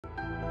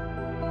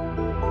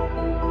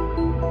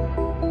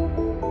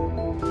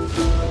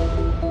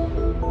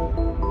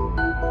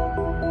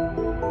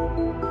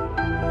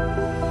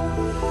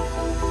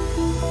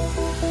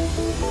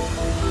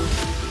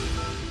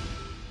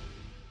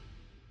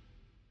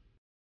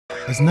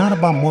It's not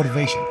about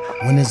motivation.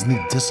 Winners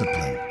need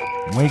discipline.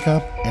 Wake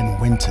up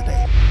and win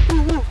today.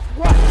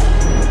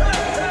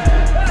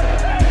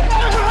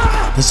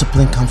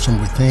 Discipline comes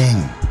from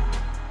within.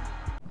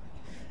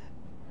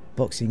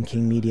 Boxing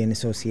King Media in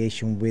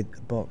association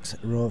with Box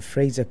Raw.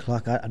 Frazer,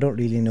 Clarke, I don't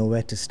really know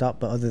where to start,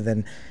 but other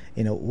than,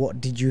 what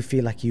did you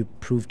feel like you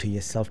proved to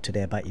yourself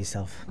today about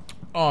yourself?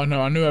 Oh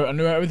no, I knew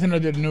everything I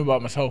did knew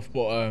about myself,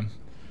 but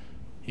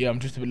yeah, I'm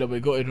just a little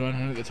bit gutted, man. I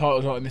think the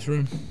title's out in this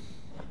room.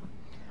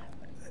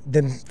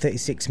 Them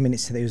 36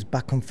 minutes that it was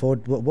back and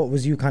forth, what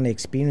was you kind of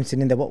experiencing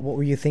in there? What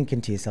were you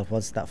thinking to yourself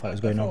whilst that fight was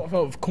going on? I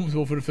felt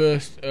comfortable for the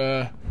first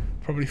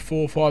probably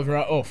 4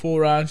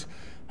 rounds.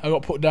 I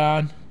got put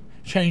down,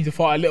 changed the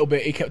fight a little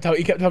bit. He kept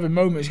having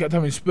moments, he kept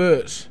having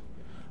spurts.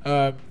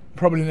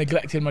 Probably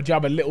neglected my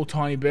jab a little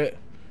tiny bit.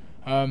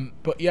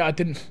 But yeah, I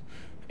didn't.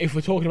 If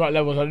we're talking about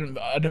levels,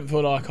 I didn't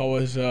feel like I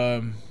was.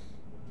 I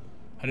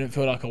didn't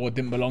feel like I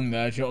didn't belong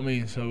there. Do you know what I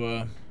mean?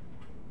 So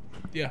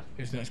yeah,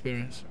 it's an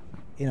experience.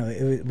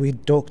 We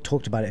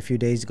talked about it a few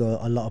days ago.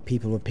 A lot of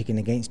people were picking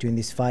against you in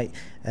this fight.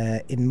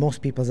 In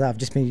most people's eyes, I've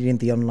just been reading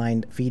the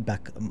online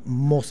feedback.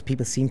 Most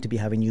people seem to be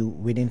having you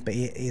winning, but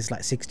it is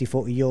like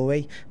 60-40 your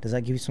way. Does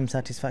that give you some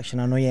satisfaction?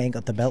 I know you ain't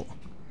got the belt.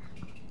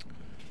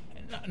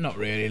 Not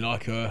really.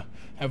 Like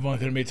everyone's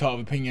going to be a type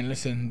of opinion.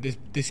 Listen,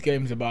 this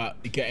game's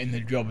about getting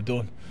the job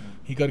done.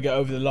 You got to get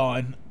over the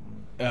line.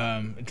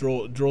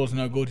 Draw's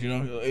no good.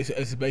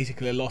 It's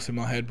basically a loss in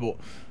my head, but.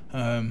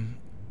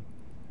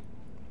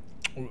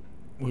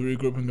 We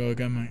regroup and go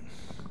again, mate.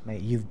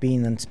 Mate, you've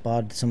been and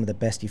sparred some of the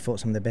best. You fought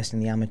some of the best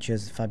in the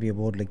amateurs. FABIO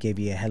WARDLEY gave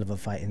you a hell of a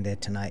fight in there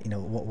tonight.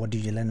 What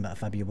did you learn about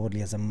FABIO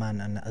WARDLEY as a man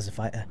and as a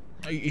fighter?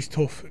 He's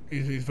tough.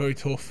 He's very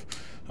tough.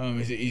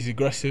 He's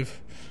aggressive.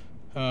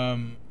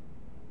 Yeah,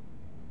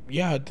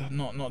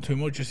 not too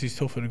much. Just he's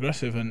tough and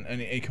aggressive,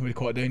 and he can be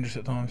quite dangerous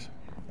at times.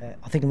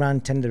 I think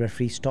round 10 the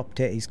referee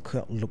stopped it. He's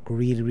looked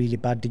really, really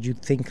bad. Did you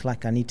think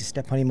like I need to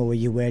step on him, or were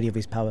you wary of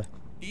his power?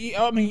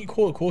 Yeah, I mean,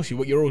 of course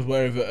you're always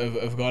wary of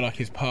a guy like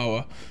his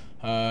power,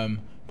 but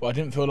I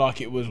didn't feel like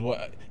it was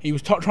what he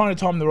was trying to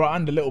time the right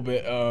hand a little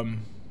bit.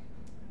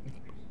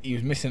 He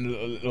was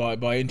missing like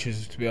by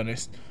inches, to be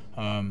honest.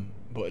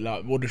 But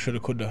like woulda, shoulda,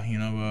 coulda.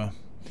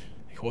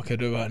 What can I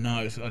do about it now?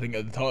 I think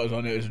the title's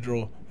on it. It was a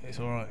draw. It's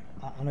all right.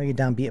 I know you're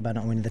downbeat about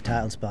not winning the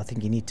titles, but I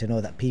think you need to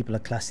know that people are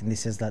classing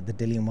this as like the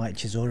Dillian Whyte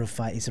Chisora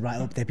fight. It's right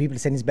up there. People are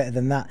saying it's better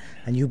than that,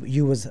 and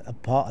you was a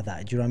part of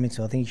that. Do you know what I mean?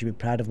 So I think you should be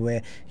proud of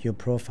where your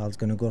profile's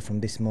going to go from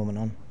this moment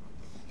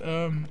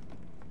on.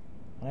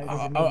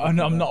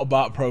 I'm not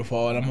about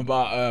profile, and I'm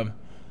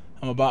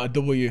about a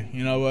W.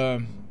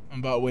 I'm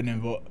about winning,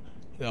 but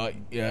like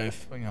yeah,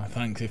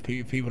 thanks. If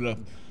people are.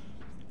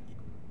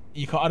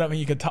 I don't think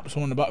you can tap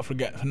someone on the back for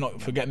not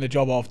getting the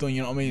job half done.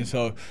 You know what I mean?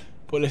 So,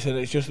 but listen,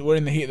 it's just we're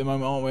in the heat at the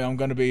moment, aren't we? I'm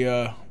going to be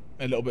a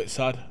little bit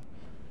sad,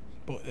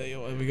 but there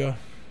we go.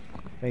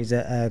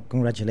 Frazer,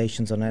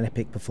 congratulations on an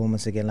epic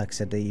performance again. Like I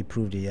said, you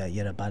proved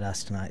you're a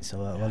badass tonight. So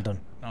well done.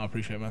 No, I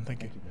appreciate it, man.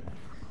 Thank you.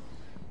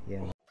 Yeah.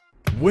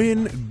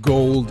 Win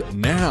gold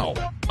now.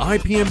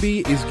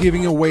 IPMB is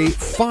giving away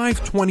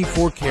 5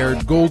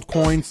 24-karat gold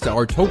coins to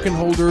our token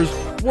holders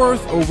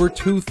worth over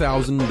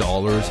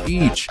 $2,000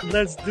 each.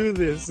 Let's do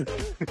this.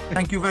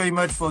 Thank you very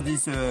much for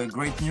this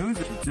great news.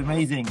 It's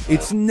amazing.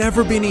 It's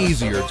never been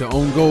easier to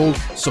own gold,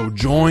 so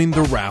join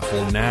the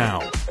raffle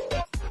now.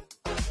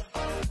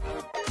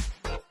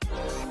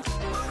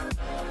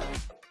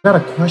 I got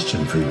a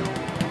question for you.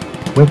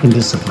 Where can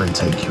discipline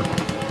take you?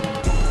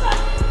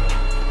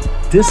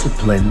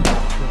 Discipline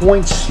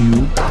points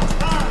you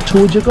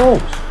towards your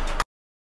goals.